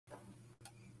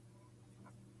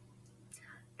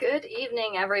Good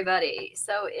evening, everybody.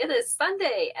 So it is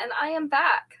Sunday and I am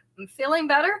back. I'm feeling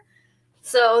better.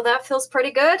 So that feels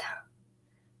pretty good.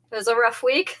 It was a rough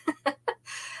week,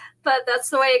 but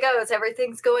that's the way it goes.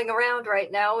 Everything's going around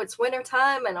right now. It's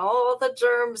wintertime and all the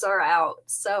germs are out.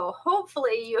 So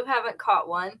hopefully you haven't caught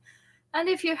one. And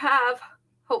if you have,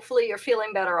 hopefully you're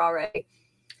feeling better already.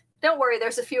 Don't worry,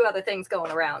 there's a few other things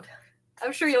going around.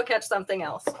 I'm sure you'll catch something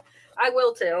else. I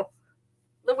will too.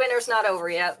 The winter's not over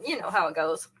yet. You know how it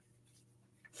goes.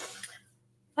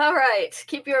 All right.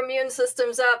 Keep your immune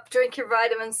systems up. Drink your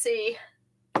vitamin C.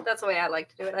 That's the way I like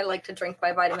to do it. I like to drink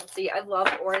my vitamin C. I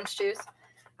love orange juice.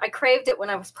 I craved it when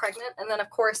I was pregnant. And then,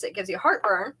 of course, it gives you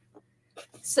heartburn.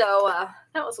 So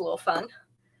that was a little fun.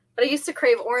 But I used to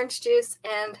crave orange juice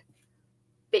and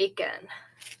bacon.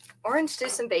 Orange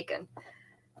juice and bacon.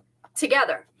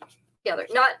 Together.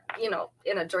 Not,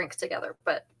 in a drink together,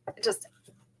 but just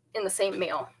in the same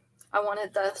meal. I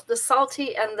wanted the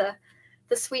salty and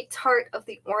the sweet tart of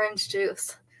the orange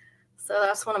juice. So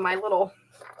that's one of my little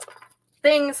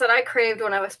things that I craved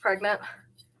when I was pregnant.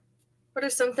 What are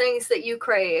some things that you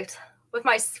craved? With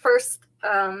my first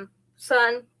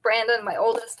son, Brandon, my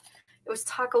oldest, it was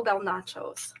Taco Bell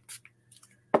nachos.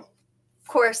 Of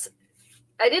course,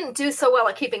 I didn't do so well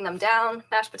at keeping them down.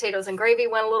 Mashed potatoes and gravy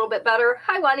went a little bit better.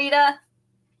 Hi, Juanita.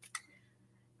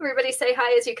 Everybody say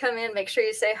hi as you come in. Make sure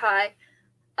you say hi.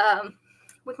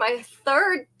 With my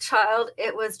third child,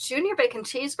 it was junior bacon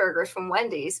cheeseburgers from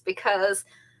Wendy's because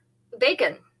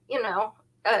bacon,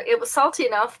 it was salty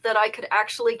enough that I could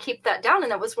actually keep that down.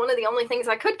 And that was one of the only things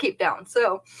I could keep down.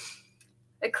 So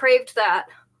I craved that.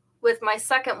 With my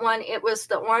second one, it was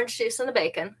the orange juice and the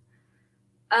bacon.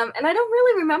 And I don't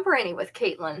really remember any with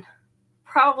Caitlin.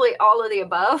 Probably all of the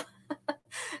above.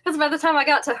 Because by the time I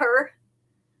got to her,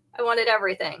 I wanted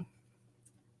everything.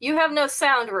 You have no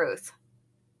sound, Ruth.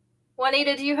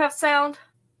 Juanita, do you have sound?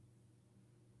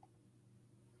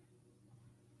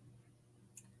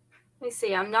 Let me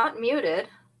see. I'm not muted.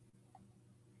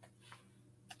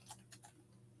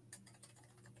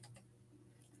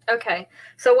 Okay.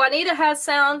 So Juanita has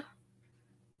sound.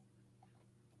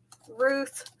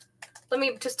 Ruth, let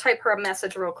me just type her a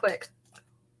message real quick.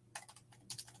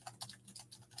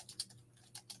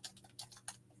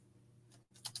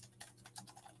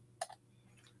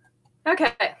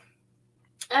 Okay.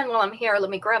 And while I'm here,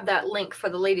 let me grab that link for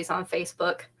the ladies on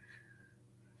Facebook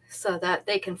so that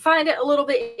they can find it a little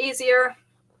bit easier.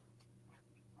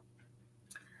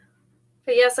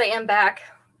 But yes, I am back.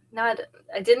 I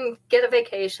didn't get a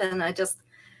vacation. I just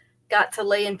got to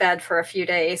lay in bed for a few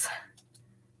days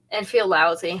and feel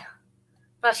lousy.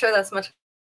 Not sure that's much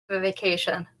of a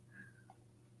vacation.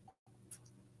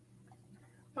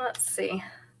 Let's see.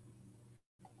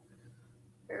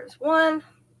 There's one.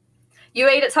 You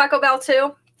ate at Taco Bell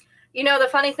too? The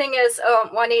funny thing is,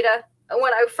 Juanita,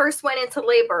 when I first went into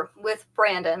labor with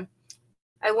Brandon,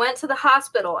 I went to the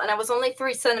hospital and I was only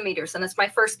 3 centimeters and it's my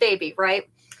first baby, right?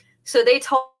 So they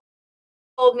told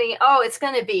me, oh, it's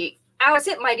going to be hours.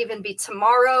 It might even be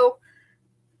tomorrow.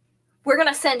 We're going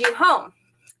to send you home.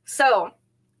 So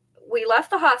we left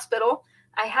the hospital.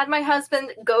 I had my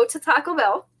husband go to Taco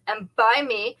Bell and buy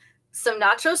me some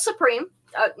Nachos Supreme,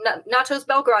 Nachos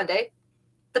Bel Grande,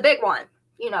 the big one,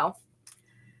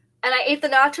 And I ate the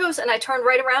nachos and I turned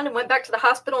right around and went back to the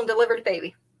hospital and delivered a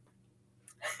baby.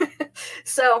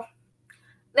 So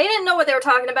they didn't know what they were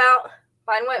talking about.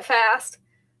 Mine went fast.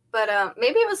 But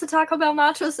maybe it was the Taco Bell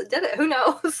nachos that did it. Who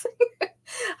knows?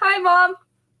 Hi, Mom.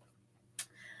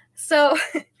 So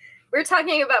we're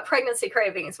talking about pregnancy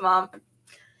cravings, Mom.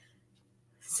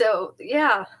 So,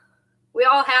 yeah, we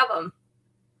all have them.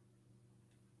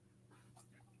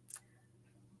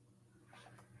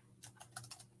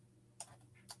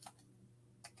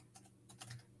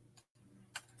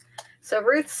 So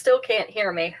Ruth still can't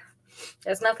hear me.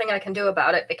 There's nothing I can do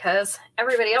about it because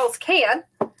everybody else can.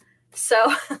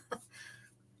 So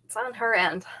it's on her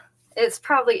end. It's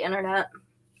probably internet.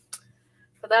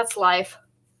 But that's life.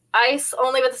 Ice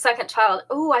only with the second child.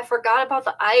 Oh, I forgot about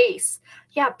the ice.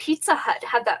 Yeah, Pizza Hut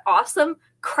had that awesome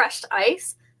crushed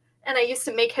ice. And I used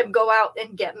to make him go out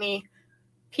and get me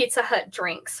Pizza Hut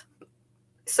drinks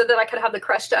so that I could have the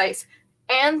crushed ice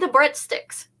and the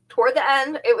breadsticks. Toward the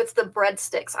end, it was the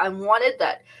breadsticks. I wanted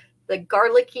that, the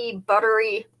garlicky,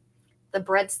 buttery, the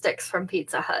breadsticks from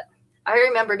Pizza Hut. I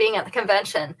remember being at the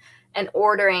convention and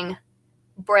ordering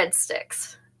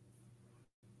breadsticks.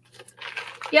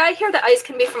 Yeah, I hear the ice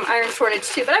can be from iron shortage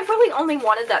too, but I really only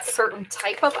wanted that certain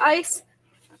type of ice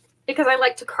because I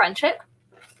like to crunch it.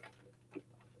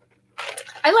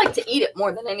 I like to eat it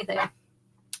more than anything,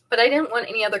 but I didn't want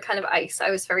any other kind of ice. I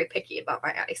was very picky about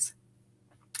my ice.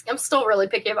 I'm still really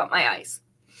picky about my ice.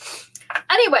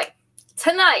 Anyway,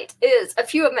 tonight is a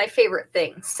few of my favorite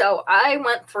things. So I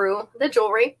went through the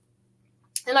jewelry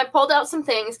and I pulled out some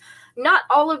things. Not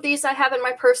all of these I have in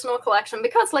my personal collection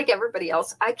because, like everybody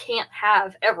else, I can't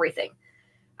have everything.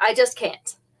 I just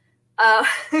can't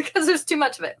because there's too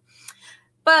much of it.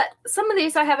 But some of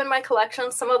these I have in my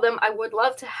collection. Some of them I would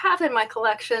love to have in my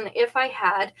collection if I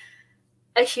had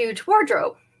a huge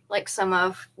wardrobe, like some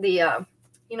of the,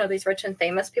 you know, these rich and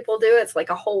famous people do. It's like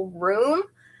a whole room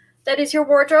that is your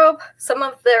wardrobe. Some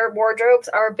of their wardrobes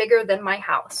are bigger than my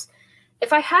house.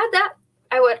 If I had that,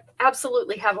 I would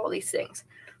absolutely have all these things.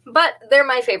 But they're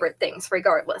my favorite things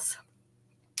regardless.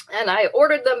 And I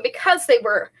ordered them because they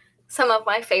were some of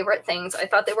my favorite things. I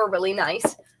thought they were really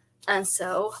nice. And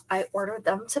so I ordered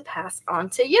them to pass on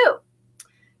to you.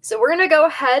 So we're going to go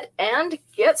ahead and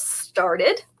get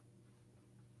started.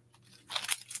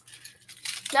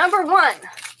 Number one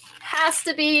has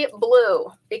to be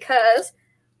blue because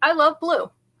I love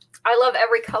blue. I love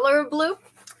every color of blue.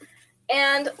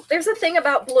 And there's a thing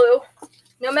about blue,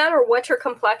 no matter what your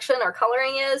complexion or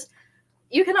coloring is,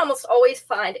 you can almost always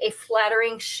find a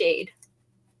flattering shade.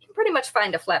 You can pretty much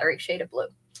find a flattering shade of blue.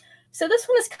 So this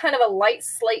one is kind of a light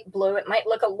slate blue. It might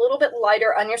look a little bit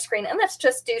lighter on your screen, and that's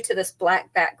just due to this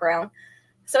black background.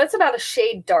 So it's about a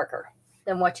shade darker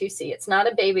than what you see. It's not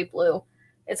a baby blue.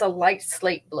 It's a light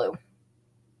slate blue.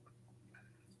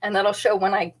 And that'll show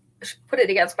when I put it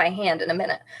against my hand in a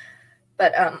minute.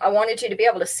 But I wanted you to be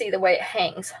able to see the way it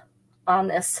hangs on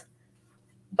this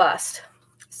bust.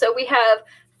 So we have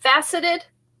faceted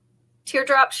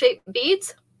teardrop shaped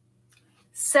beads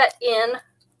set in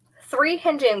 3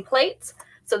 hinging plates.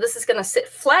 So this is going to sit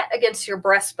flat against your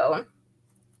breastbone.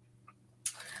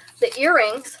 The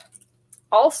earrings,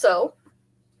 also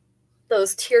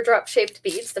those teardrop shaped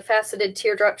beads, the faceted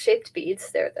teardrop shaped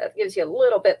beads there, that gives you a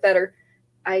little bit better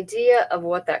idea of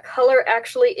what that color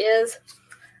actually is.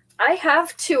 I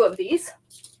have 2 of these.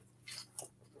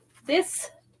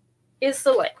 This is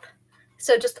the length.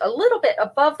 So just a little bit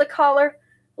above the collar,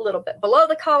 a little bit below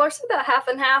the collar, so about half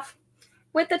and half.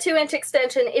 With the 2-inch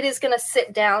extension, it is going to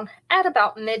sit down at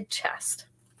about mid-chest.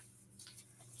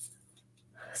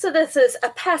 So this is a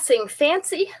Passing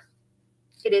Fancy.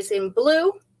 It is in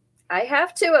blue. I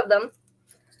have 2 of them.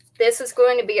 This is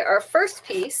going to be our first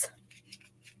piece,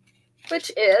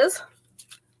 which is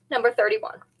number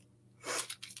 31.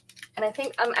 And I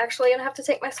think I'm actually going to have to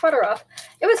take my sweater off.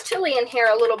 It was chilly in here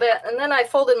a little bit, and then I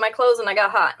folded my clothes and I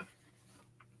got hot.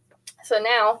 So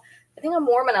now I think I'm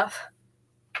warm enough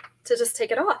to just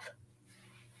take it off.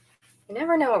 You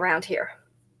never know around here.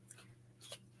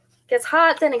 It gets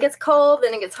hot, then it gets cold,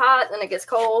 then it gets hot, then it gets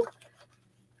cold.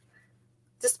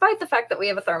 Despite the fact that we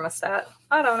have a thermostat.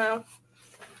 I don't know.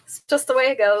 It's just the way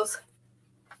it goes.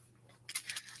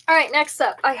 All right, next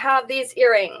up, I have these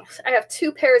earrings. I have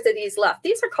 2 pairs of these left.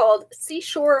 These are called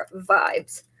Seashore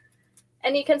Vibes.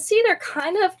 And you can see they're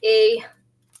kind of a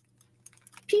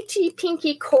peachy,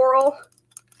 pinky coral.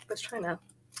 I was trying to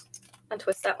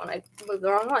untwist that one. I moved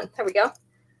the wrong one. There we go.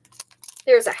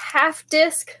 There's a half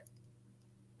disc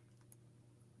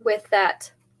with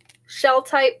that shell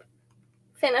type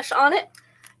finish on it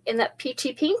in that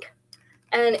peachy pink.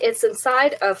 And it's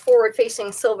inside a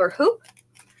forward-facing silver hoop.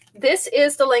 This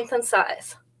is the length and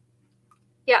size.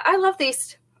 Yeah, I love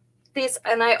these,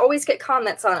 and I always get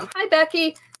comments on them. Hi,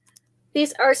 Becky.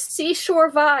 These are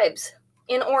Seashore Vibes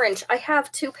in orange. I have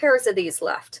 2 pairs of these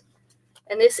left.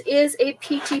 And this is a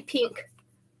peachy pink,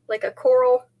 like a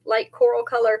coral, light coral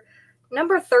color.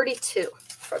 Number 32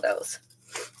 for those.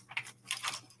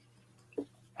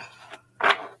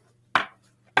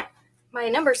 My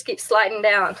numbers keep sliding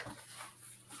down.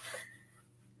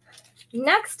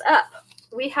 Next up,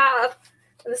 we have,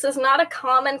 this is not a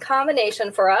common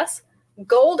combination for us,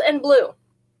 gold and blue.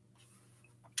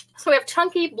 So we have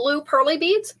chunky blue pearly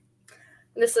beads.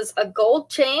 This is a gold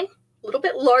chain, a little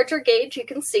bit larger gauge, you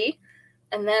can see.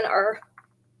 And then our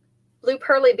blue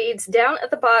pearly beads down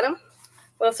at the bottom.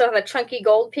 We also have a chunky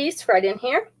gold piece right in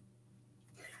here.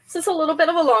 This is a little bit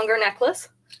of a longer necklace.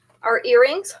 Our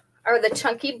earrings are the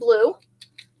chunky blue.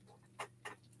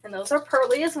 And those are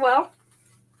pearly as well.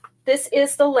 This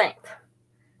is the length.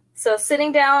 So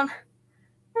sitting down,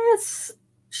 it's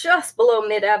just below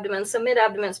mid-abdomen. So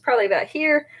mid-abdomen is probably about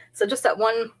here. So just that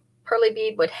one pearly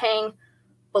bead would hang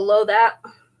below that.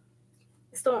 I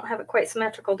still don't have it quite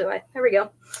symmetrical, do I? There we go.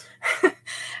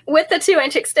 With the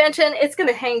 2-inch extension, it's going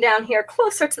to hang down here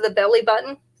closer to the belly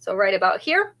button. So right about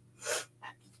here.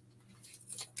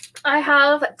 I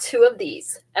have 2 of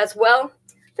these as well.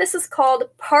 This is called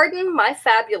Pardon My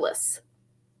Fabulous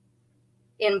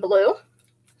in blue.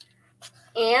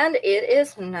 And it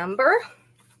is number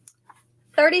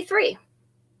 33.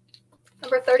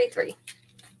 Number 33.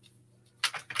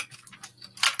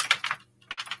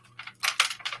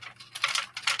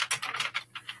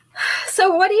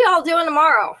 So what are y'all doing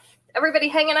tomorrow? Everybody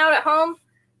hanging out at home?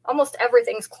 Almost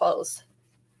everything's closed.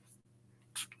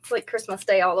 It's like Christmas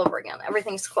Day all over again.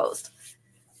 Everything's closed.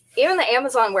 Even the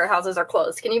Amazon warehouses are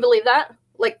closed. Can you believe that?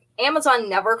 Like, Amazon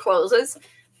never closes,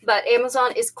 but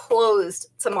Amazon is closed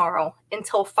tomorrow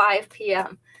until 5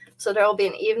 p.m. So there will be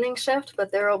an evening shift,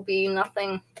 but there will be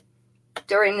nothing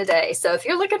during the day. So if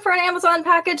you're looking for an Amazon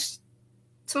package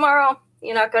tomorrow,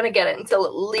 you're not going to get it until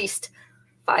at least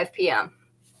 5 p.m.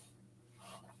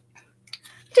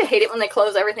 I hate it when they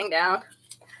close everything down.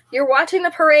 You're watching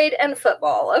the parade and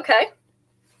football. Okay.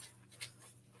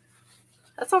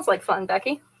 That sounds like fun,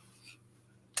 Becky.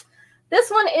 This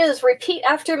one is Repeat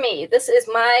After Me. This is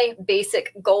my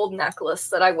basic gold necklace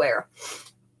that I wear.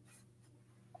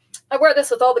 I wear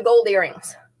this with all the gold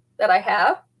earrings that I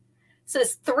have. It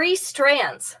says 3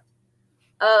 strands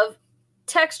of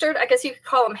textured, I guess you could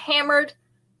call them hammered,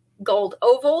 gold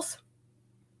ovals.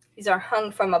 These are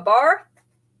hung from a bar.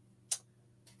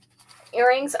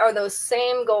 Earrings are those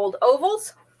same gold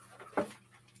ovals.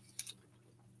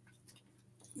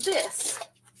 This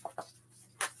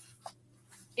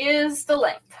is the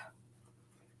length.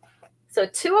 So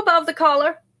 2 above the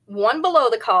collar, 1 below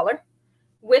the collar.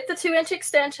 With the 2-inch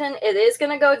extension, it is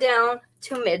going to go down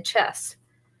to mid-chest.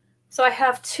 So I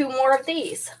have 2 more of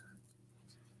these.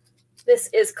 This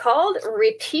is called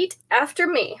Repeat After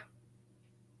Me.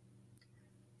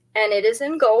 And it is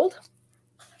in gold.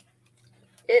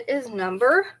 It is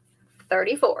number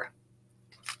 34.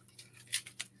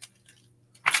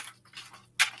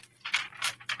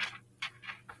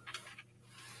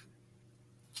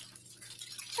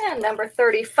 And number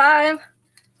 35.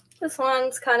 This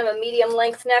one's kind of a medium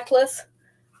length necklace.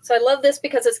 So I love this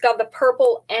because it's got the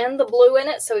purple and the blue in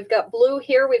it. So we've got blue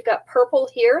here, we've got purple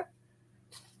here.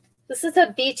 This is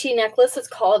a beachy necklace. It's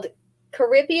called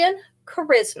Caribbean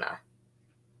Charisma.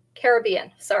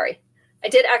 Caribbean, sorry. I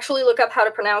did actually look up how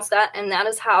to pronounce that, and that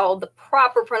is how the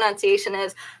proper pronunciation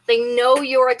is. They know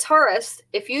you're a tourist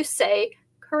if you say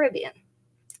Caribbean.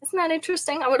 Isn't that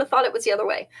interesting? I would have thought it was the other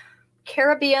way.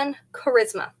 Caribbean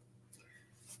Charisma.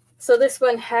 So this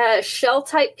one has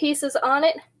shell-type pieces on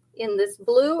it in this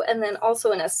blue and then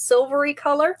also in a silvery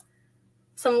color.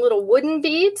 Some little wooden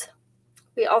beads.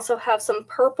 We also have some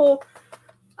purple,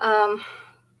 not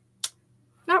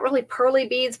really pearly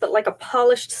beads, but like a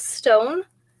polished stone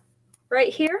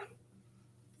right here.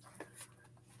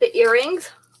 The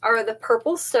earrings are the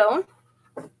purple stone.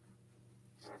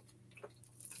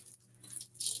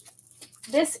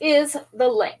 This is the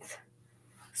length.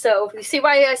 So you see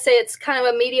why I say it's kind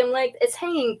of a medium length? It's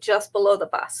hanging just below the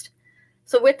bust.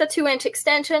 So with the 2-inch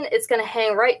extension, it's going to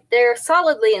hang right there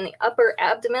solidly in the upper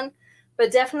abdomen,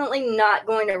 but definitely not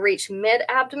going to reach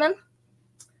mid-abdomen.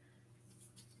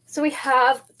 So we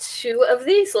have 2 of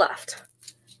these left.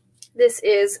 This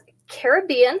is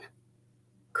Caribbean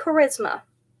Charisma.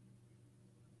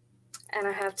 And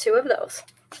I have 2 of those.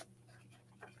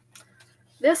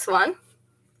 This one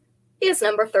is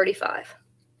number 35.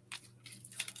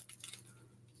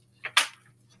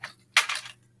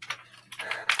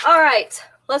 All right,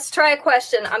 let's try a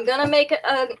question. I'm going to make it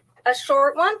a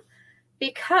short one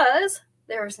because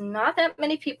there's not that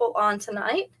many people on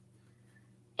tonight.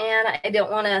 And I don't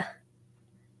want to,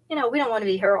 we don't want to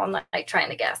be here all night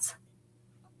trying to guess.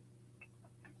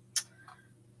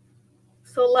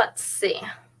 So let's see.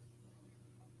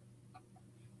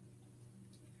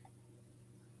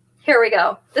 Here we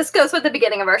go. This goes with the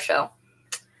beginning of our show.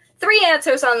 3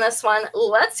 answers on this one.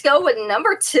 Let's go with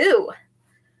number 2.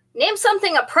 Name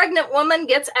something a pregnant woman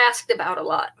gets asked about a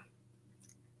lot.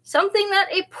 Something that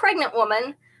a pregnant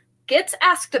woman gets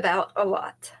asked about a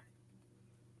lot.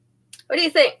 What do you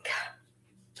think?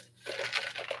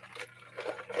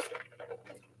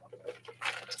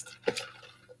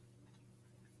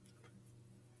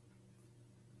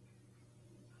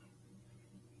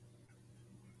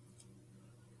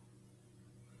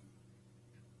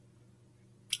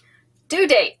 Due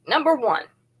date, number 1.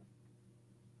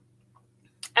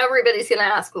 Everybody's going to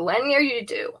ask, when are you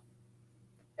due?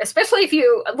 Especially if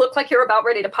you look like you're about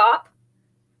ready to pop.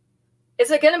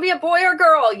 Is it going to be a boy or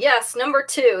girl? Yes, number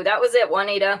 2. That was it,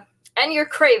 Juanita. And your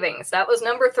cravings. That was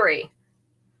number 3.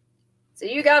 So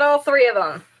you got all 3 of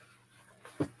them.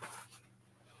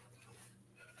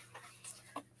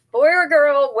 Boy or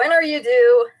girl, when are you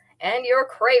due? And your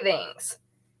cravings.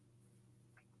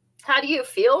 How do you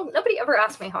feel? Nobody ever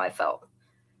asked me how I felt.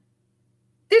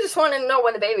 They just wanted to know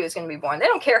when the baby was going to be born. They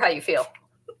don't care how you feel.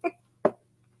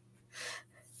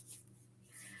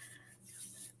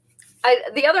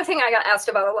 The other thing I got asked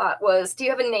about a lot was, do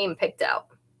you have a name picked out?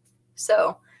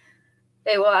 So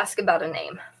they will ask about a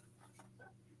name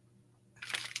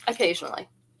occasionally.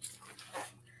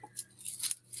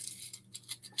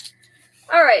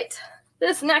 All right,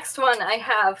 this next one I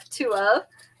have two of,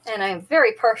 and I'm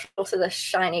very partial to the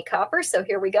shiny copper, so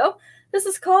here we go. This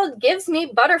is called Gives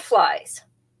Me Butterflies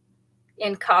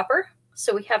in copper.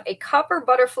 So we have a copper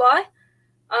butterfly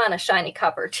on a shiny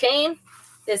copper chain.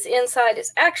 This inside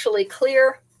is actually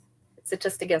clear. It's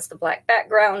just against the black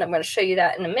background. I'm going to show you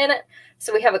that in a minute.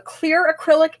 So we have a clear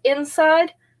acrylic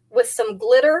inside with some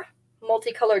glitter,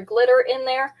 multicolored glitter in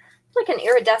there, like an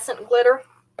iridescent glitter.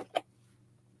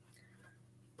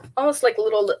 Almost like the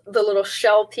little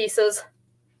shell pieces.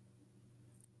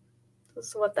 This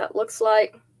is what that looks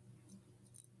like.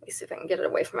 Let me see if I can get it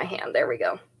away from my hand. There we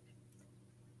go.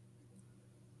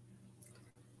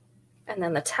 And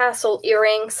then the tassel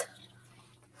earrings.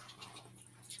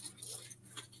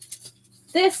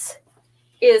 This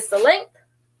is the length.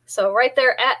 So right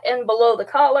there at and below the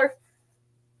collar.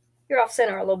 You're off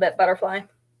center a little bit, butterfly.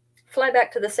 Fly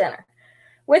back to the center.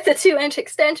 With the 2-inch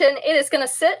extension, it is going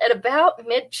to sit at about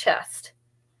mid-chest.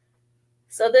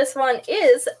 So this one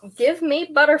is Give Me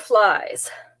Butterflies.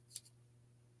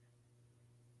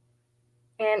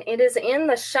 And it is in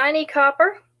the shiny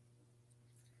copper.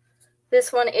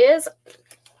 This one is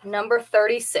number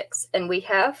 36, and we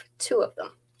have two of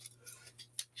them.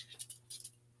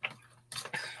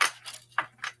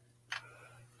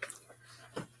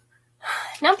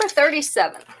 Number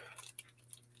 37,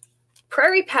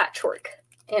 Prairie Patchwork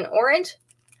in orange.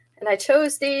 And I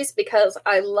chose these because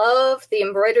I love the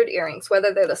embroidered earrings,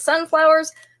 whether they're the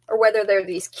sunflowers or whether they're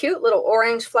these cute little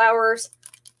orange flowers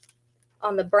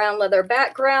on the brown leather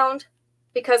background,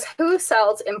 because who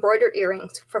sells embroidered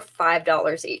earrings for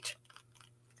 $5 each?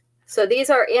 So these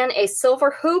are in a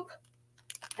silver hoop.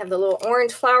 I have the little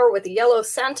orange flower with the yellow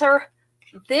center.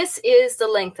 This is the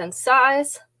length and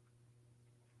size.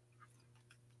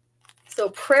 So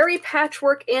Prairie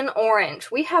Patchwork in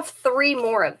orange. We have 3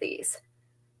 more of these.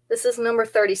 This is number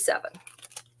 37.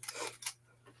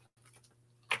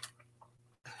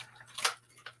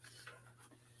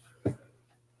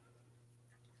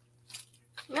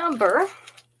 Number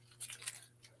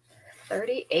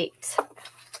 38.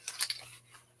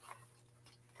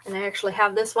 And I actually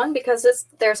have this one because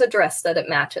there's a dress that it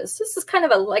matches. This is kind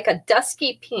of like a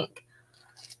dusky pink.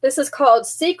 This is called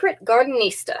Secret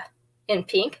Gardenista in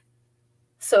pink.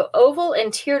 So oval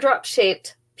and teardrop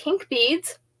shaped pink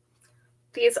beads.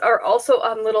 These are also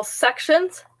on little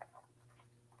sections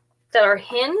that are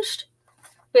hinged.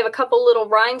 We have a couple little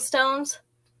rhinestones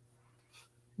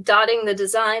dotting the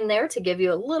design there to give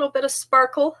you a little bit of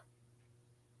sparkle.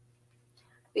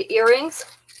 The earrings,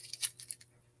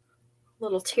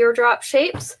 little teardrop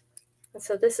shapes. And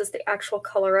so this is the actual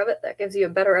color of it. That gives you a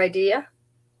better idea.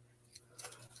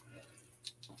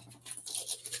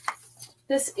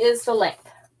 This is the length.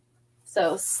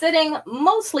 So sitting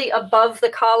mostly above the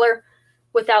collar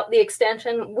without the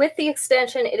extension. With the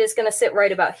extension, it is going to sit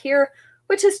right about here,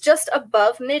 which is just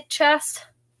above mid-chest.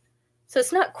 So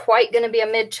it's not quite going to be a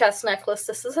mid-chest necklace.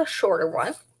 This is a shorter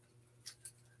one,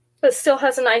 but it still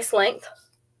has a nice length.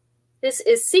 This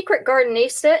is Secret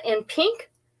Gardenista in pink,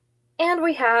 and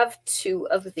we have 2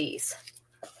 of these.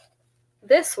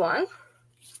 This one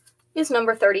is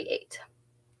number 38.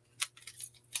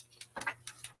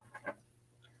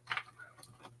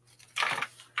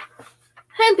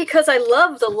 And because I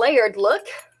love the layered look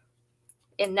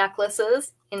in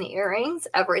necklaces, in earrings,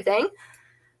 everything,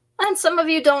 and some of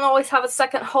you don't always have a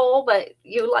second hole, but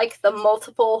you like the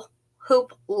multiple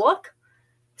hoop look.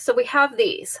 So we have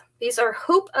these. These are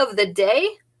Hoop of the Day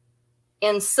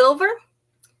in silver.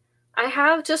 I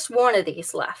have just one of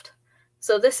these left.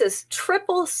 So this is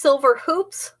triple silver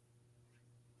hoops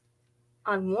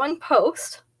on one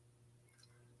post.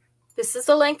 This is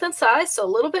the length and size, so a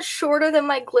little bit shorter than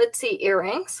my glitzy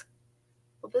earrings.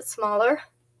 A little bit smaller.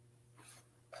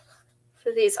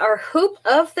 So these are Hoop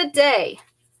of the Day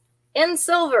in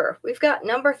silver. We've got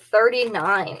number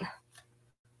 39.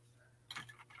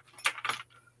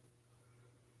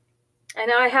 I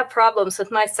know I have problems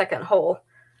with my second hole.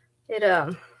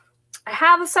 I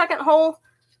have a second hole,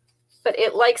 but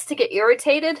it likes to get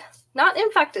irritated. Not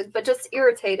infected, but just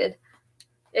irritated.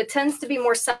 It tends to be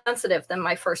more sensitive than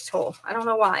my first hole. I don't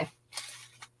know why.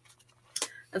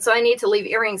 And so I need to leave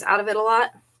earrings out of it a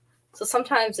lot. So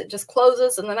sometimes it just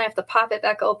closes and then I have to pop it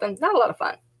back open. Not a lot of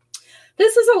fun.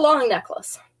 This is a long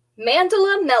necklace.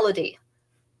 Mandala Melody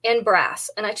in brass.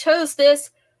 And I chose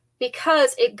this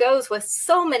because it goes with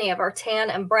so many of our tan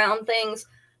and brown things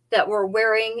that we're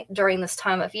wearing during this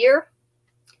time of year.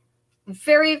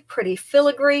 Very pretty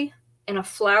filigree in a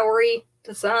flowery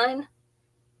design.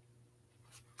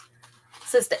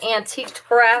 This is the antiqued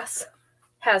brass.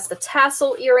 Has the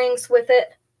tassel earrings with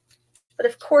it. But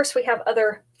of course we have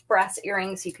other brass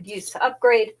earrings you could use to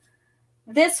upgrade.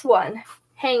 This one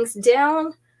hangs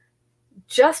down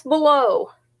just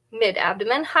below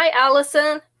mid-abdomen. Hi,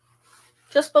 Allison.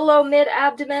 Just below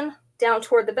mid-abdomen, down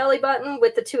toward the belly button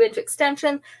with the 2-inch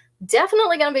extension.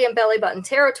 Definitely going to be in belly button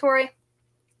territory.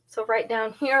 So right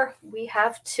down here, we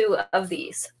have 2 of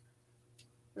these.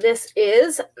 This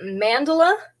is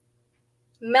Mandala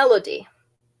Melody,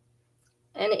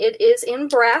 and it is in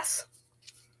brass.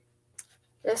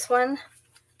 This one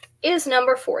is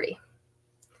number 40.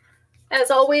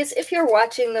 As always, if you're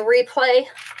watching the replay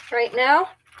right now,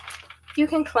 you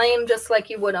can claim just like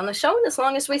you would on the show, and as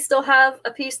long as we still have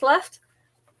a piece left,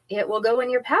 it will go in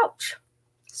your pouch,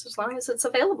 just as long as it's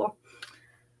available.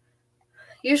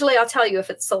 Usually I'll tell you if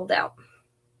it's sold out.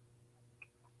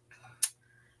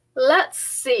 Let's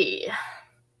see.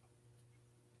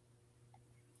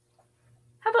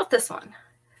 How about this one?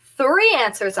 3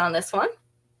 answers on this one.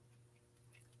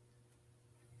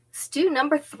 Let's do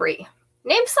number 3.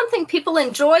 Name something people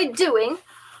enjoy doing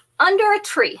under a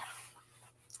tree.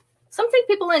 Something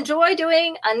people enjoy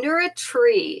doing under a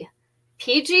tree.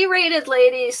 PG rated,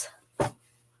 ladies.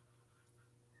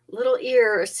 Little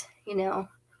ears, you know.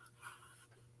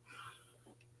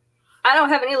 I don't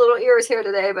have any little ears here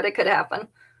today, but it could happen.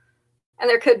 And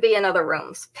there could be in other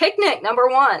rooms. Picnic, number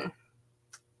 1.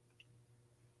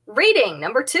 Reading,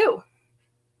 number 2.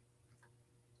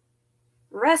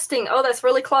 Resting, oh, that's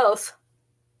really close.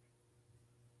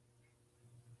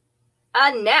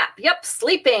 A nap, yep,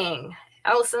 sleeping.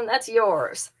 Allison, that's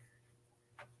yours.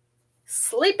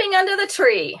 Sleeping under the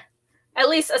tree. At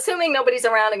least assuming nobody's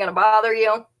around and going to bother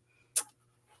you.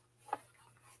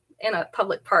 In a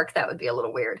public park, that would be a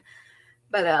little weird.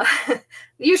 But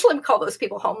usually we call those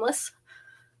people homeless.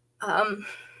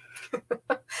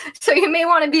 So you may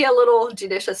want to be a little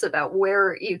judicious about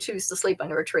where you choose to sleep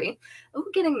under a tree. Oh,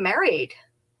 getting married.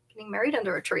 Getting married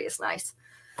under a tree is nice.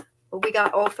 Well, we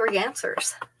got all 3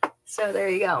 answers. So there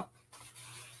you go.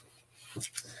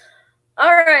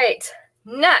 All right.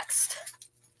 Next,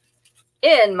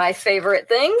 in my favorite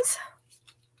things,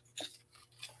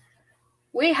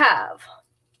 we have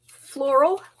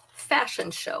Floral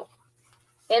Fashion Show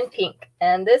in pink.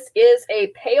 And this is a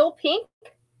pale pink.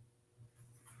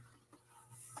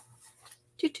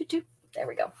 There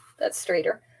we go. That's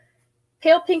straighter.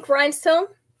 Pale pink rhinestone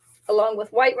along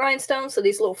with white rhinestone. So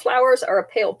these little flowers are a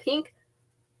pale pink.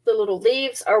 The little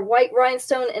leaves are white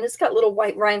rhinestone, and it's got little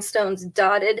white rhinestones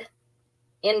dotted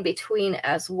in between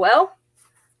as well.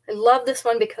 I love this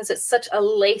one because it's such a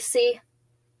lacy,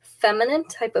 feminine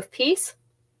type of piece.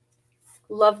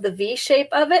 Love the V shape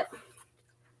of it.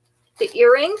 The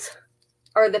earrings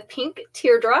are the pink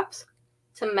teardrops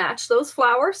to match those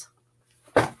flowers.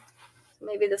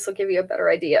 Maybe this will give you a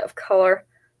better idea of color.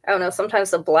 I don't know,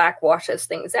 sometimes the black washes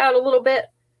things out a little bit,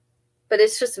 but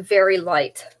it's just very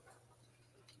light.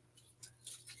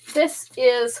 This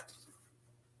is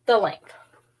the length.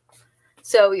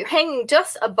 So you're hanging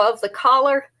just above the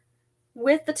collar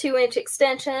with the 2-inch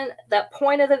extension. That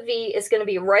point of the V is going to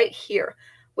be right here,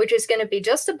 which is going to be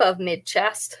just above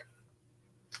mid-chest.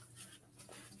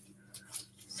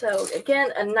 So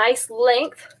again, a nice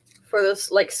length for those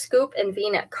like scoop and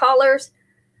V-neck collars.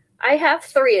 I have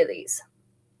 3 of these.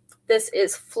 This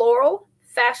is Floral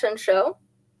Fashion Show.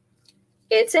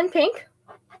 It's in pink.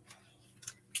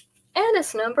 And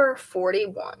it's number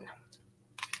 41.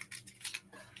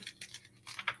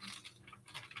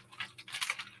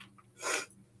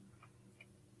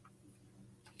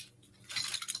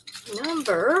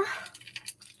 Number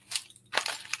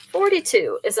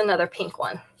 42 is another pink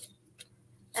one.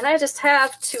 And I just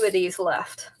have 2 of these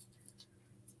left.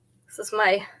 This is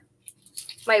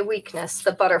my weakness,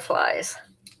 the butterflies.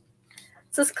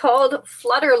 This is called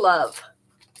Flutter Love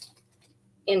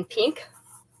in pink.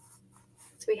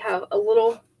 So we have a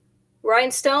little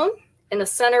rhinestone in the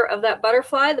center of that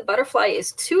butterfly. The butterfly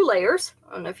is 2 layers.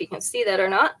 I don't know if you can see that or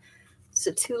not. It's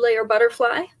a 2-layer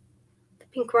butterfly. The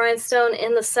pink rhinestone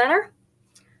in the center.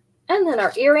 And then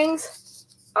our earrings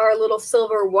are little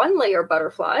silver 1-layer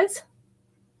butterflies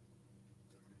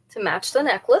to match the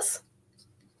necklace.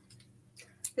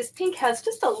 This pink has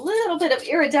just a little bit of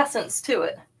iridescence to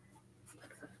it.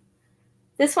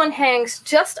 This one hangs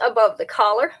just above the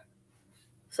collar.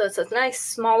 So it's a nice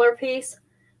smaller piece.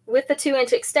 With the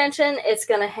 2-inch extension, it's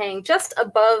going to hang just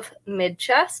above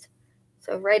mid-chest.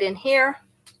 So right in here.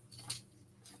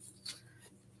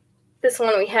 This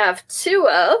one we have 2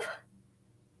 of.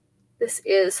 This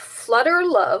is Flutter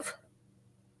Love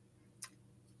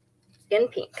in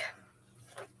pink.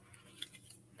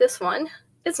 This one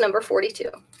is number 42.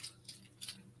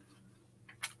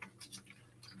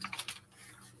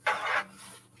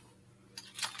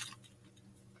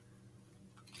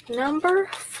 Number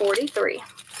 43.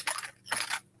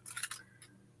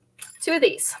 Two of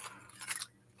these.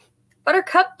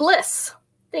 Buttercup Bliss.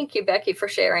 Thank you, Becky, for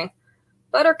sharing.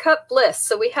 Buttercup Bliss.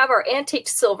 So we have our antique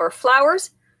silver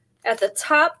flowers at the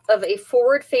top of a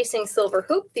forward-facing silver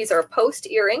hoop. These are a post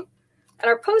earring. And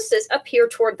our post is up here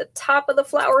toward the top of the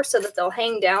flower so that they'll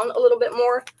hang down a little bit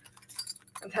more.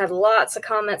 I've had lots of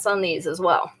comments on these as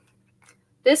well.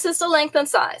 This is the length and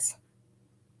size.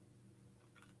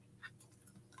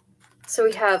 So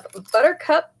we have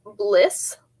Buttercup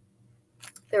Bliss.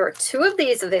 There are two of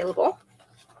these available.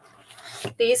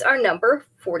 These are number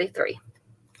 43.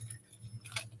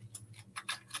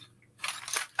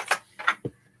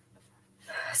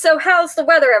 So how's the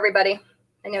weather, everybody?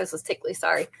 I know this is tickly,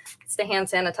 sorry. It's the hand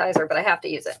sanitizer, but I have to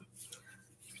use it.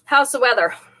 How's the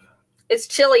weather? It's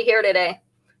chilly here today.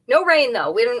 No rain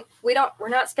though. We're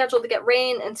not scheduled to get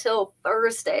rain until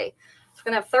Thursday. So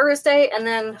we're gonna have Thursday and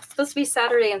then it's supposed to be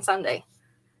Saturday and Sunday.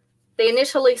 They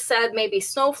initially said maybe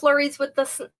snow flurries with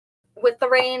the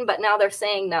rain, but now they're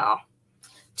saying no.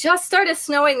 Just started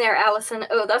snowing there, Allison.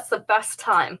 Oh, that's the best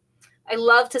time. I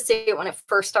love to see it when it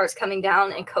first starts coming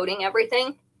down and coating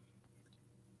everything.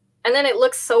 And then it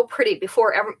looks so pretty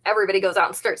before everybody goes out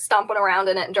and starts stomping around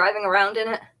in it and driving around in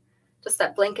it. Just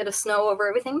that blanket of snow over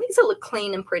everything makes it look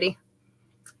clean and pretty.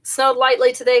 Snowed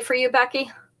lightly today for you,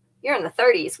 Becky. You're in the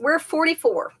 30s. We're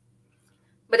 44.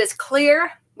 But it's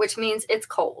clear, which means it's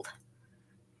cold.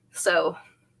 So,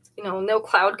 you know, no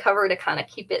cloud cover to kind of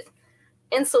keep it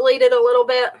insulated a little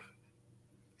bit.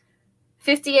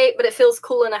 58, but it feels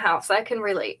cool in the house. I can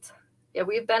relate. Yeah,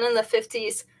 we've been in the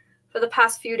 50s for the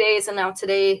past few days, and now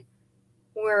today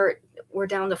we're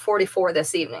down to 44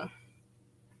 this evening.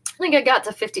 I think I got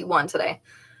to 51 today.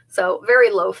 So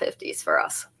very low 50s for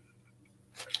us.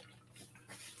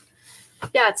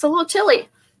 Yeah, it's a little chilly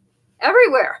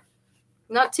everywhere.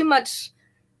 Not too much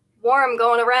warm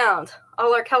going around.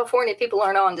 All our California people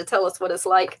aren't on to tell us what it's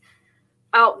like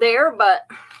out there, but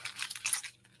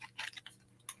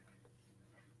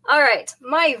all right,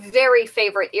 my very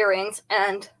favorite earrings,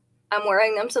 and I'm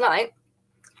wearing them tonight.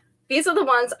 These are the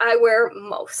ones I wear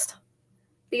most.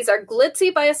 These are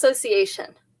Glitzy by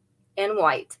Association in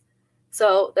white.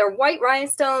 So they're white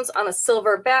rhinestones on a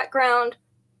silver background.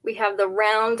 We have the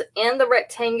round and the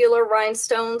rectangular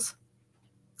rhinestones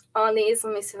on these.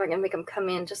 Let me see if I can make them come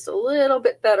in just a little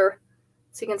bit better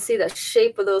so you can see the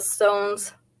shape of those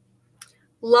stones.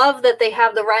 Love that they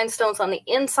have the rhinestones on the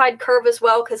inside curve as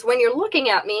well, because when you're looking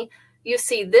at me, you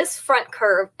see this front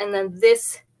curve and then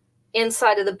this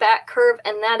inside of the back curve,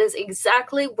 and that is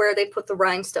exactly where they put the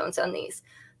rhinestones on these.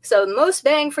 So most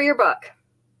bang for your buck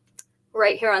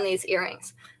right here on these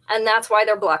earrings, and that's why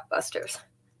they're blockbusters.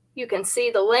 You can see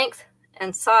the length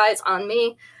and size on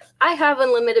me. I have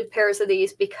unlimited pairs of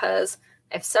these because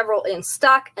I have several in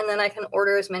stock, and then I can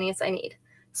order as many as I need.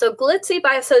 So Glitzy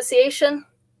by Association.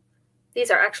 These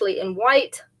are actually in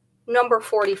white, number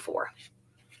 44.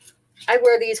 I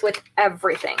wear these with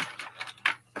everything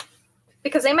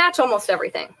because they match almost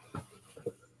everything.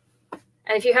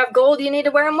 And if you have gold you need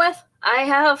to wear them with, I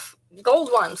have gold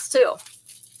ones too.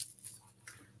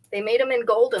 They made them in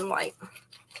gold and white.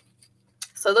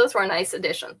 So those were a nice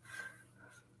addition.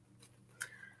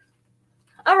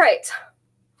 All right.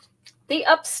 The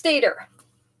Upstater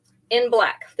in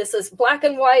black. This is black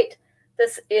and white.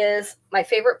 This is my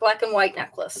favorite black and white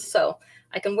necklace. So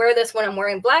I can wear this when I'm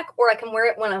wearing black, or I can wear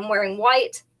it when I'm wearing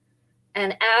white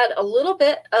and add a little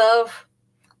bit of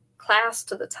class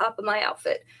to the top of my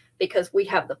outfit, because we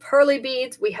have the pearly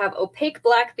beads, we have opaque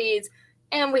black beads,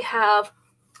 and we have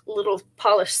little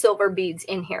polished silver beads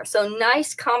in here. So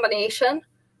nice combination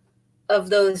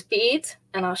of those beads.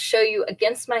 And I'll show you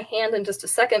against my hand in just a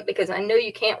second, because I know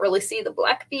you can't really see the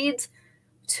black beads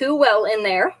too well in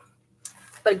there,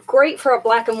 but great for a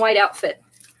black and white outfit.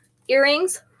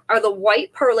 Earrings are the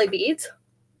white pearly beads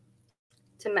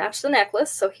to match the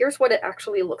necklace. So here's what it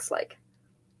actually looks like.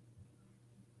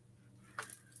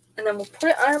 And then we'll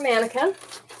put it on our mannequin.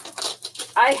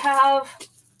 I have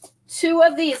two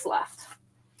of these left.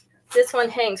 This one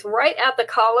hangs right at the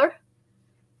collar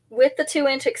with the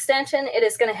 2-inch extension. It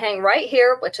is going to hang right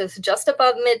here, which is just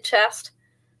above mid-chest.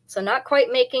 So not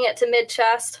quite making it to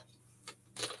mid-chest.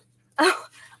 Oh,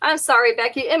 I'm sorry,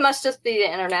 Becky. It must just be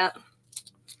the internet.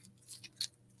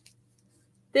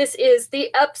 This is the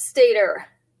Upstater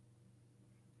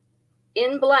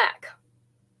in black.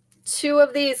 Two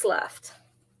of these left.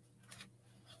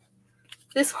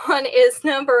 This one is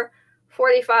number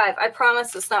 45. I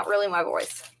promise it's not really my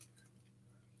voice.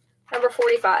 Number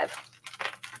 45.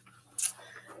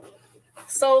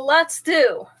 So let's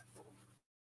do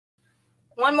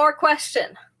one more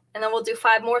question, and then we'll do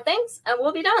 5 more things, and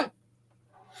we'll be done.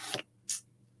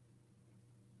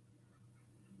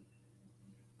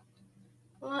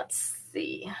 Let's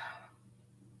see.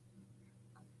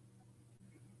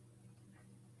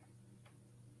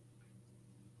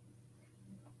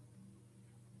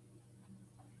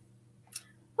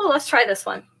 Well, let's try this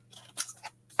one.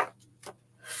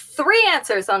 3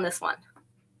 answers on this one.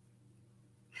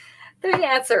 3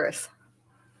 answers.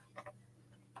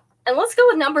 And let's go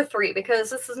with number 3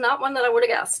 because this is not one that I would have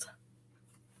guessed.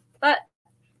 But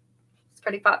it's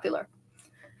pretty popular.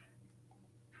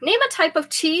 Name a type of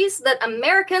cheese that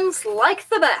Americans like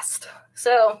the best.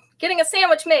 So getting a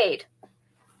sandwich made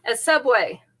at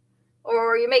Subway,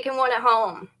 or you're making one at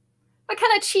home. What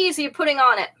kind of cheese are you putting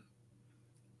on it?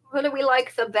 What do we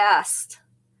like the best?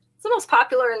 It's the most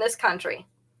popular in this country.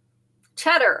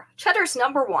 Cheddar. Cheddar's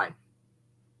number 1.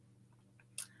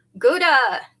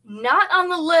 Gouda. Not on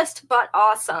the list, but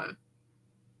awesome.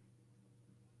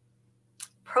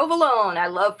 Provolone. I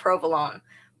love provolone,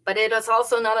 but it is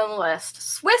also not on the list.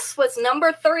 Swiss was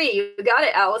number 3. You got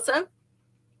it, Allison.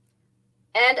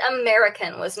 And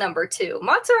American was number 2.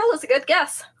 Mozzarella is a good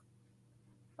guess.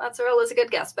 Mozzarella is a good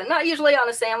guess, but not usually on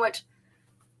a sandwich.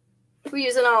 We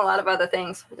use it on a lot of other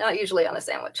things, not usually on a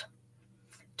sandwich.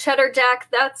 Cheddar Jack,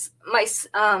 that's my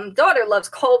daughter loves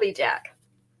Colby Jack,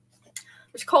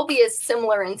 which Colby is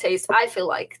similar in taste, I feel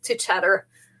like, to cheddar.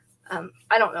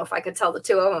 I don't know if I could tell the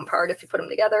 2 of them apart if you put them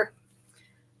together,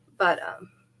 but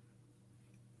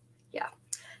yeah.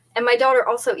 And my daughter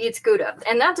also eats Gouda,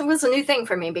 and that was a new thing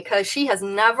for me because she has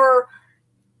never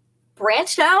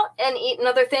branched out and eaten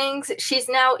other things. She's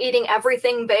now eating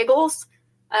everything bagels.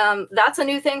 That's a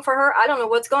new thing for her. I don't know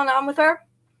what's going on with her.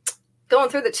 Going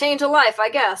through the change of life, I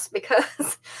guess,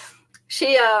 because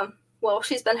she, well,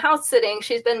 she's been house sitting.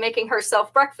 She's been making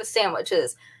herself breakfast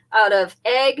sandwiches out of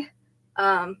egg,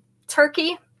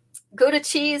 turkey, Gouda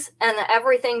cheese, and the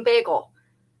everything bagel.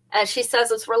 And she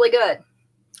says it's really good.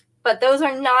 But those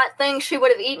are not things she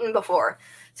would have eaten before.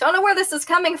 So I don't know where this is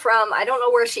coming from. I don't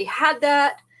know where she had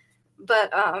that,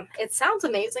 but it sounds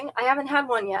amazing. I haven't had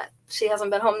one yet. She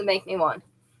hasn't been home to make me one.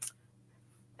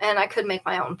 And I could make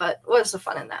my own, but what's the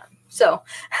fun in that? So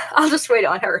I'll just wait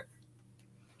on her.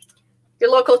 Your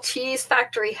local cheese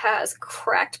factory has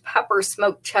cracked pepper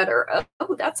smoked cheddar.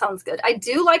 Oh, that sounds good. I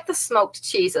do like the smoked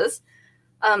cheeses.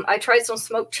 I tried some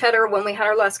smoked cheddar when we had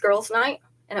our last girls' night,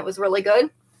 and it was really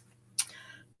good.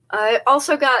 I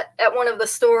also got at one of the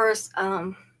stores,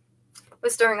 it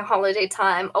was during a holiday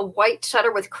time, a white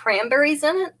cheddar with cranberries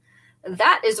in it.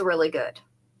 That is really good.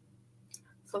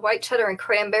 So white cheddar and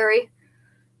cranberry.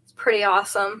 Pretty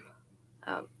awesome.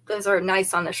 Those are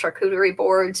nice on the charcuterie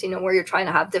boards, you know, where you're trying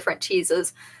to have different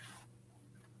cheeses.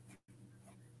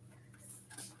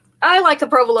 I like the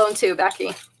provolone too,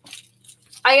 Becky.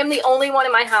 I am the only one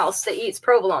in my house that eats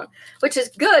provolone, which is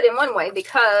good in one way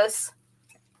because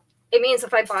it means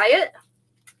if I buy it,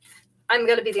 I'm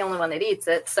going to be the only one that eats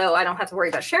it, so I don't have to worry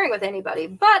about sharing with anybody.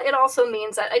 But it also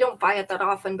means that I don't buy it that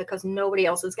often because nobody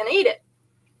else is going to eat it.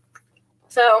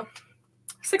 So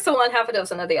 6 of one, half a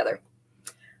dozen of the other.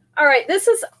 All right, this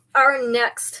is our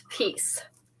next piece.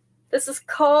 This is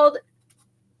called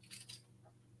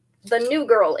The New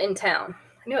Girl in Town.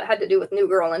 I knew it had to do with New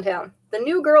Girl in Town. The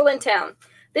New Girl in Town.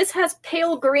 This has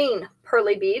pale green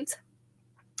pearly beads.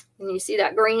 And you see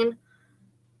that green?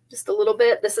 Just a little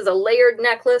bit. This is a layered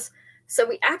necklace. So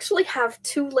we actually have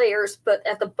 2 layers, but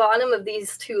at the bottom of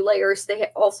these 2 layers, they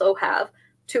also have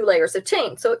 2 layers of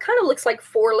chain. So it kind of looks like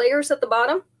 4 layers at the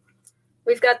bottom.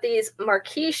 We've got these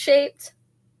marquee-shaped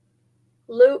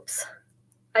loops.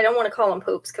 I don't want to call them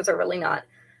hoops because they're really not.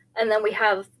 And then we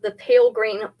have the pale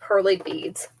green pearly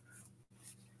beads.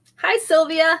 Hi,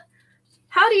 Sylvia.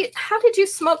 How did you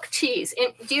smoke cheese?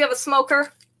 Do you have a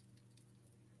smoker?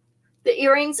 The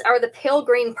earrings are the pale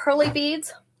green pearly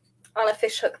beads on a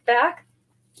fishhook back.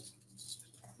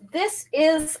 This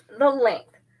is the length.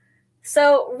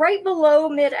 So right below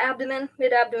mid-abdomen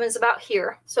is about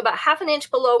here. So about ½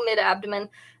 inch below mid-abdomen,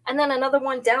 and then another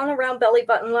one down around belly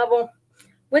button level.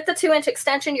 With the 2-inch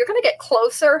extension, you're going to get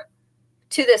closer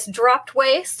to this dropped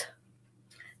waist.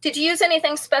 Did you use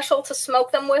anything special to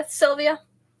smoke them with, Sylvia?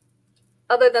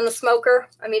 Other than the smoker?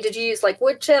 I mean, did you use like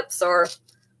wood chips or...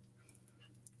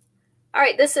 All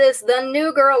right, this is The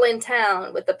New Girl in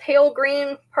Town with the pale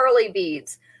green pearly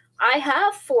beads. I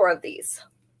have 4 of these.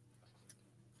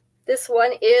 This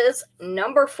one is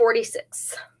number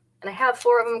 46. And I have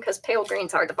 4 of them because pale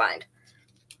green's hard to find.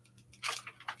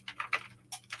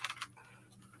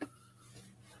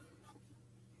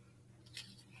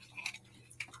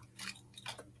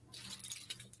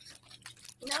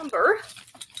 number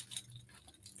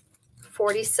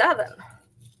 47.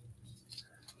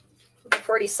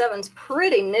 47's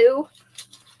pretty new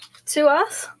to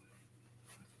us.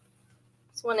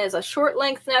 This one is a short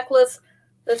length necklace.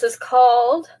 This is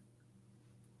called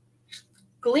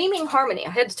Gleaming Harmony.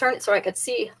 I had to turn it so I could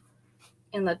see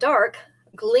in the dark.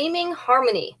 Gleaming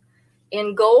Harmony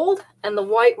in gold and the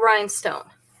white rhinestone.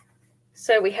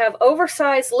 So we have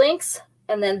oversized links,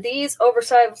 and then these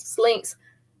oversized links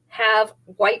have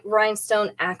white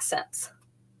rhinestone accents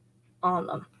on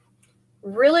them.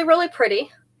 Really, really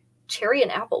pretty. Cherry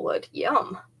and applewood.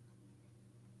 Yum.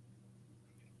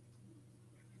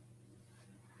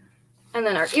 And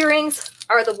then our earrings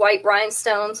are the white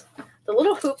rhinestones. The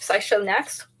little hoops I show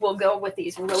next will go with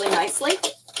these really nicely.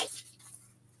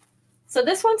 So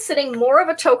this one's sitting more of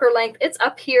a choker length. It's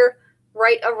up here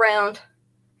right around.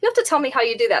 You have to tell me how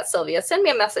you do that, Sylvia. Send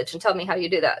me a message and tell me how you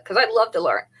do that, because I'd love to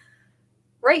learn.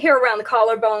 Right here around the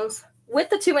collarbones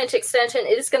with the 2-inch extension,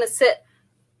 it is going to sit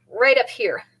right up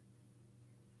here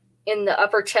in the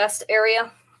upper chest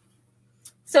area.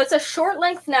 So it's a short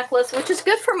length necklace, which is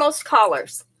good for most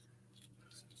collars.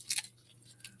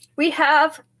 We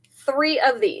have 3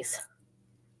 of these.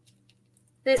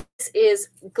 This is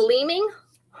Gleaming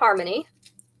Harmony.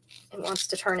 It wants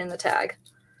to turn in the tag.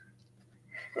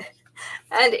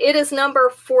 And it is number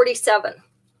 47.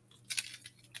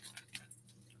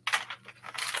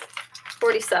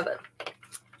 47.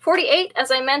 48,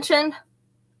 as I mentioned,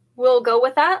 will go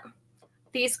with that.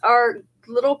 These are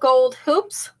little gold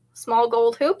hoops, small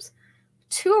gold hoops,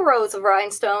 2 rows of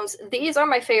rhinestones. These are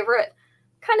my favorite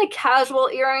kind of casual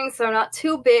earrings. They're not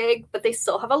too big, but they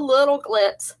still have a little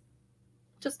glitz,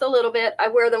 just a little bit. I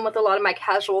wear them with a lot of my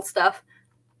casual stuff.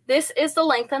 This is the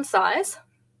length and size.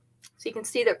 So you can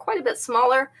see they're quite a bit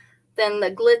smaller than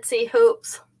the glitzy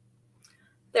hoops.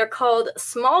 They're called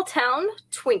Small Town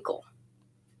Twinkle.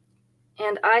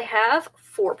 And I have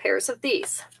 4 pairs of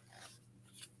these.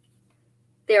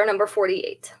 They are number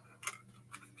 48.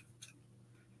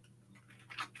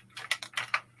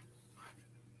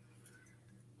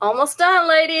 Almost done,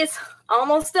 ladies.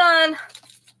 Almost done.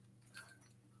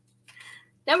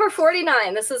 Number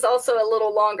 49. This is also a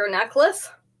little longer necklace.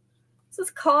 This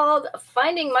is called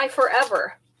Finding My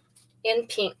Forever in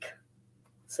pink.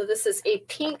 So this is a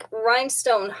pink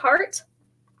rhinestone heart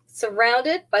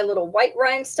surrounded by little white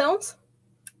rhinestones.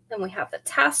 Then we have the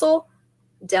tassel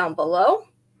down below.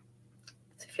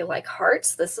 So if you like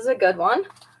hearts, this is a good one.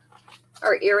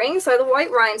 Our earrings are the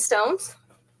white rhinestones.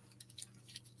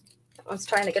 That one's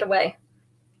trying to get away.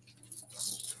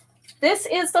 This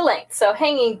is the length, so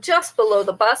hanging just below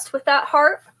the bust with that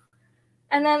heart.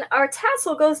 And then our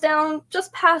tassel goes down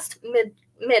just past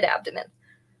mid-abdomen.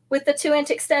 With the 2-inch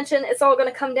extension, it's all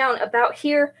going to come down about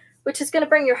here, which is going to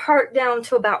bring your heart down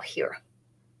to about here.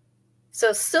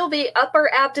 So still be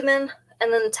upper abdomen,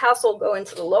 and then the tassel will go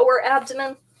into the lower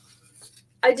abdomen.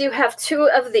 I do have 2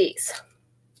 of these.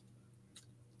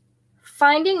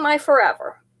 Finding My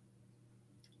Forever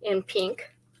in pink.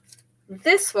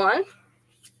 This one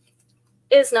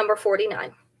is number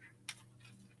 49.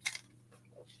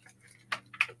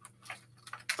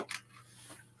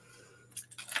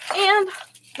 And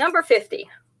number 50.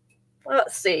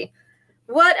 Let's see.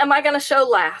 What am I going to show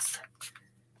last?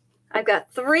 I've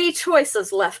got 3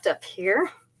 choices left up here.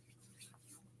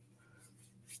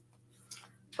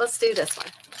 Let's do this one.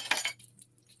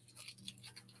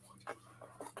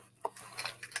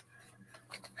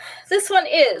 This one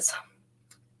is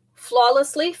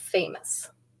Flawlessly Famous.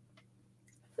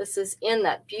 This is in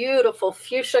that beautiful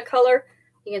fuchsia color.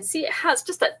 You can see it has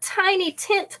just a tiny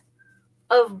tint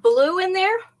of blue in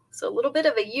there. So a little bit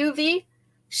of a UV.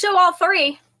 Show all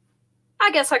 3.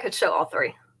 I guess I could show all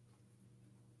 3.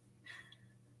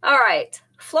 All right,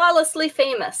 Flawlessly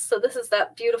Famous. So this is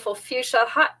that beautiful fuchsia,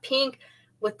 hot pink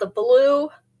with the blue.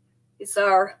 These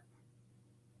are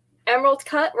emerald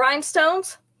cut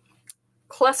rhinestones.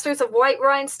 Clusters of white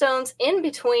rhinestones in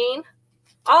between.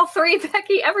 All 3,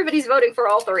 Becky. Everybody's voting for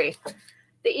all 3.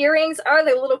 The earrings are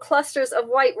the little clusters of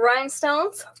white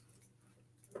rhinestones.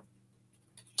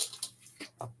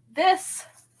 This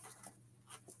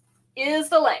is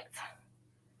the length.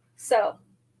 So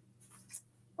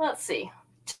let's see.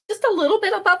 Just a little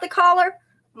bit above the collar,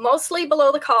 mostly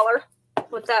below the collar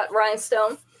with that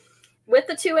rhinestone. With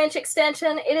the 2-inch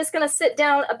extension, it is going to sit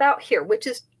down about here, which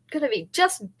is going to be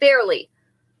just barely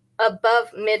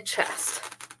above mid-chest.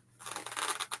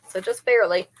 So just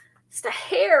barely. Just a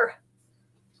hair.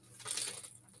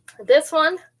 This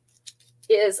one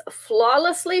is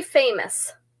Flawlessly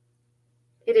Famous.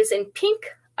 It is in pink.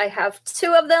 I have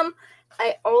 2 of them.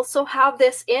 I also have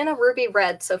this in a ruby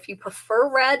red. So if you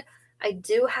prefer red, I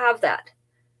do have that.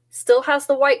 Still has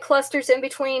the white clusters in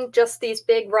between, just these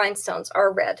big rhinestones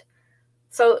are red.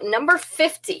 So number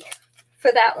 50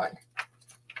 for that one.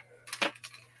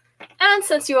 And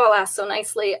since you all asked so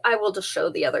nicely, I will just show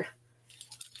the other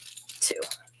two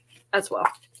as well.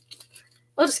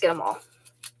 We'll just get them all.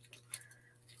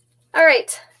 All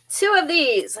right, 2 of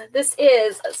these. This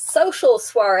is a Social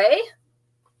Soiree.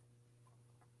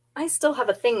 I still have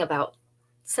a thing about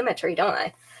symmetry, don't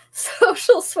I?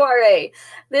 Social Soiree.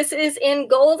 This is in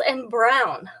gold and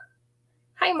brown.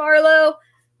 Hi, Marlo.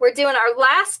 We're doing our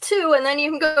last 2, and then you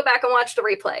can go back and watch the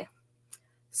replay.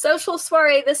 Social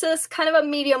Soiree. This is kind of a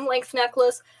medium length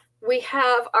necklace. We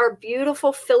have our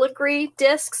beautiful filigree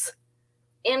discs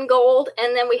in gold,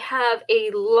 and then we have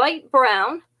a light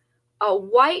brown, a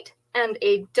white, and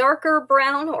a darker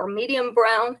brown or medium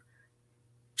brown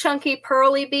chunky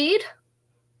pearly bead.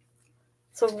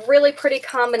 It's a really pretty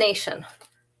combination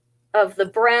of the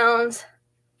browns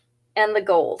and the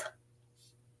gold.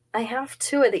 I have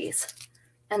 2 of these.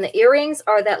 And the earrings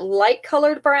are that light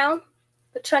colored brown,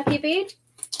 the chunky bead.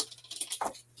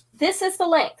 This is the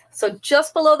length. So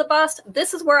just below the bust,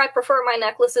 this is where I prefer my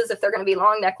necklaces if they're going to be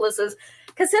long necklaces,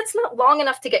 because it's not long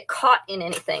enough to get caught in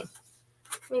anything.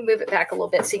 Let me move it back a little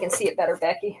bit so you can see it better,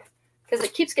 Becky, because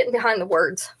it keeps getting behind the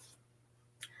words.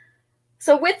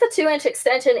 So with the 2-inch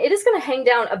extension, it is going to hang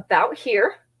down about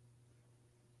here.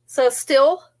 So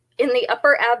still in the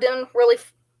upper abdomen,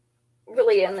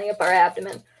 really in the upper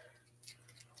abdomen.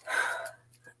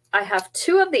 I have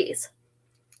 2 of these.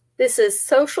 This is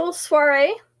Social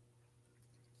Soiree,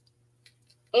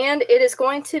 and it is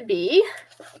going to be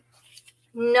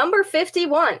number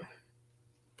 51.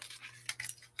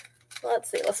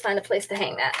 Let's see, let's find a place to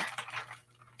hang that.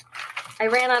 I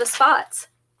ran out of spots.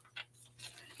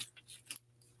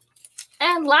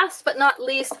 And last but not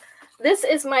least, this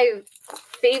is my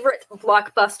favorite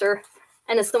blockbuster,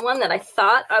 and it's the one that I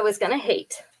thought I was going to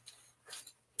hate.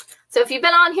 So if you've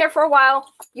been on here for a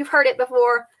while, you've heard it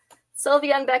before.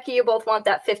 Sylvia and Becky, you both want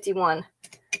that 51.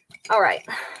 All right.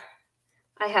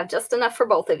 I have just enough for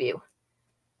both of you.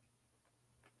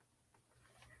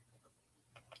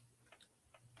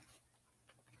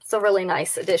 It's a really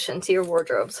nice addition to your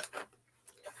wardrobes.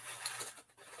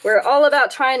 We're all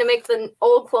about trying to make the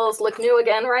old clothes look new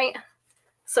again, right?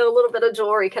 So a little bit of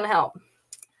jewelry can help.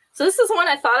 So this is one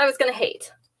I thought I was going to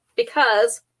hate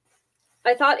because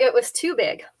I thought it was too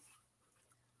big.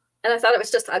 And I thought it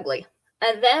was just ugly.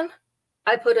 And then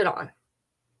I put it on.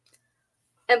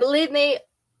 And believe me,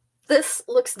 this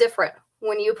looks different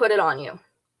when you put it on you.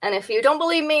 And if you don't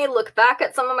believe me, look back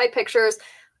at some of my pictures.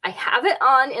 I have it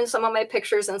on in some of my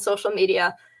pictures in social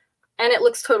media, and it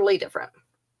looks totally different.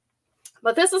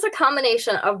 But this is a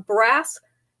combination of brass,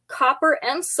 copper,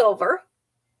 and silver.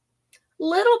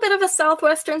 Little bit of a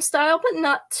Southwestern style, but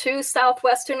not too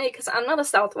Southwestern-y because I'm not a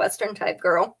Southwestern type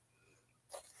girl.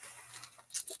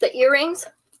 The earrings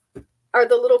are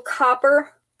the little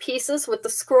copper pieces with the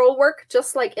scroll work,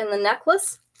 just like in the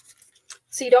necklace.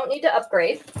 So you don't need to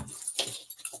upgrade.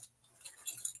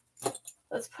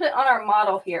 Let's put it on our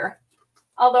model here.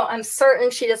 Although I'm certain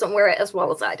she doesn't wear it as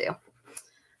well as I do.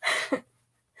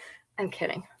 I'm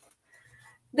kidding.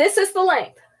 This is the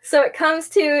length. So it comes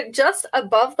to just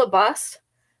above the bust.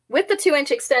 With the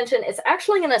 2-inch extension, it's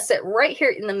actually going to sit right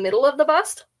here in the middle of the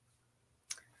bust.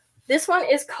 This one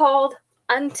is called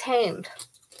Untamed.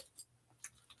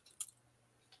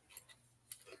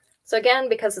 So again,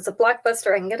 because it's a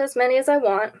blockbuster, I can get as many as I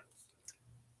want.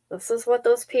 This is what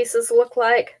those pieces look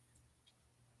like.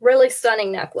 Really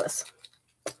stunning necklace.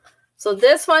 So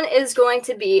this one is going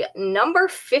to be number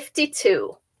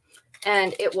 52.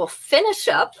 And it will finish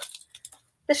up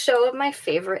the show of my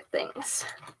favorite things.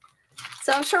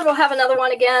 So I'm sure we'll have another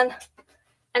one again.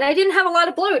 And I didn't have a lot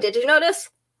of blue. Did you notice?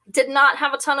 Did not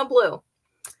have a ton of blue.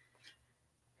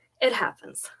 It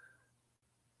happens.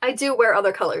 I do wear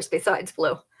other colors besides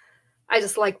blue. I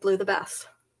just like blue the best.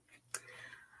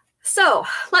 So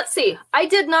let's see. I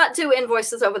did not do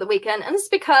invoices over the weekend, and it's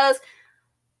because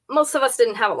most of us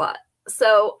didn't have a lot.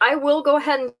 So I will go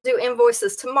ahead and do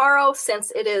invoices tomorrow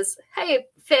since it is, hey,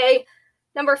 Faye,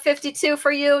 number 52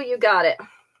 for you. You got it.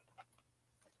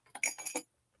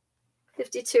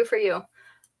 52 for you.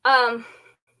 I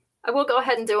will go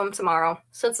ahead and do them tomorrow.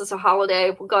 Since it's a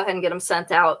holiday, we'll go ahead and get them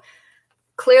sent out.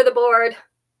 Clear the board.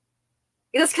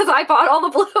 Just because I bought all the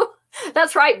blue.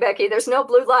 That's right, Becky. There's no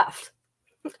blue left.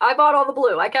 I bought all the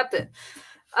blue. I kept it.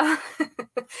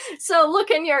 So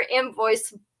look in your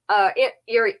invoice,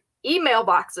 your email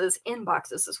boxes.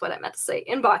 Inboxes is what I meant to say.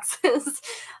 Inboxes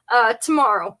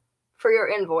tomorrow for your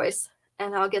invoice.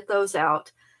 And I'll get those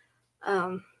out.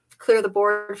 Clear the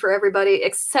board for everybody,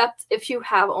 except if you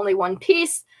have only one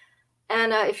piece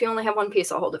And if you only have one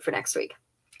piece, I'll hold it for next week.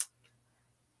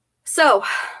 So,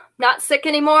 not sick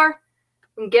anymore.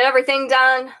 Get everything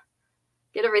done.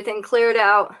 Get everything cleared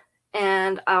out.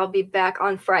 And I'll be back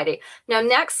on Friday. Now,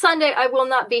 next Sunday, I will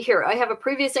not be here. I have a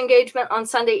previous engagement on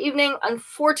Sunday evening.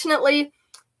 Unfortunately,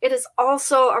 it is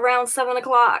also around 7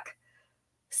 o'clock.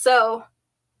 So,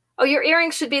 oh, your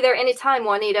earrings should be there anytime,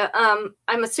 Juanita.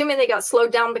 I'm assuming they got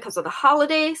slowed down because of the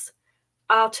holidays.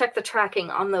 I'll check the tracking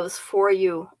on those for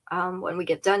you when we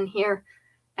get done here.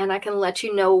 And I can let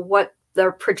you know what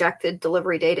their projected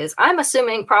delivery date is. I'm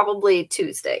assuming probably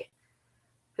Tuesday,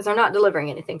 because they're not delivering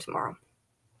anything tomorrow.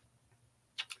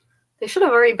 They should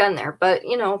have already been there, but,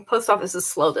 you know, post office is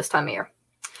slow this time of year.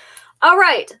 All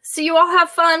right. So you all have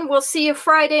fun. We'll see you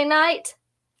Friday night.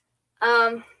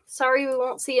 Sorry we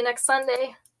won't see you next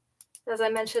Sunday. As I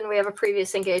mentioned, we have a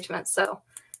previous engagement, so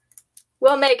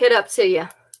we'll make it up to you.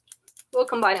 We'll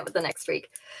combine it with the next week.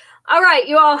 All right.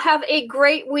 You all have a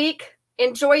great week.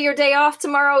 Enjoy your day off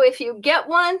tomorrow if you get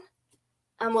one.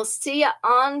 And we'll see you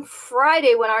on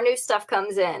Friday when our new stuff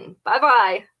comes in.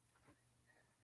 Bye-bye.